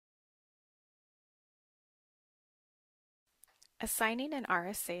Assigning an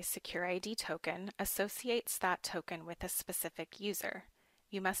RSA Secure ID token associates that token with a specific user.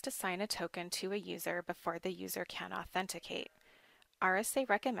 You must assign a token to a user before the user can authenticate. RSA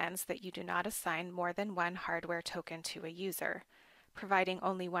recommends that you do not assign more than one hardware token to a user. Providing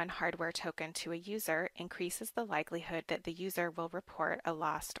only one hardware token to a user increases the likelihood that the user will report a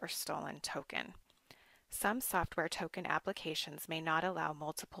lost or stolen token. Some software token applications may not allow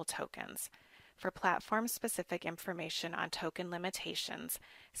multiple tokens. For platform-specific information on token limitations,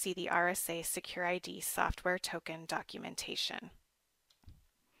 see the RSA Secure ID software token documentation.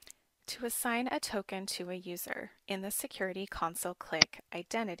 To assign a token to a user, in the Security Console click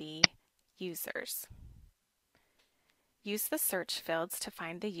Identity, Users. Use the search fields to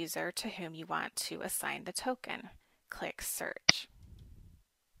find the user to whom you want to assign the token. Click Search.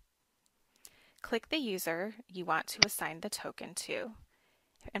 Click the user you want to assign the token to,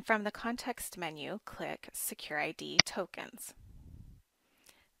 and from the context menu, click Secure ID Tokens.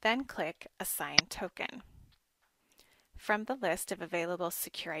 Then click Assign Token. From the list of available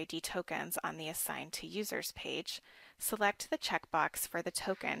Secure ID tokens on the Assign to Users page, select the checkbox for the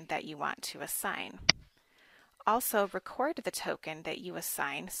token that you want to assign. Also, record the token that you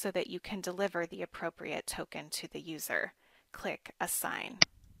assign so that you can deliver the appropriate token to the user. Click Assign.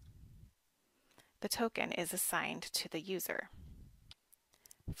 The token is assigned to the user.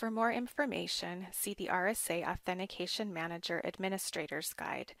 For more information, see the RSA Authentication Manager Administrator's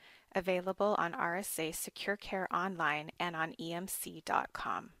Guide, available on RSA Secure Care Online and on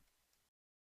emc.com.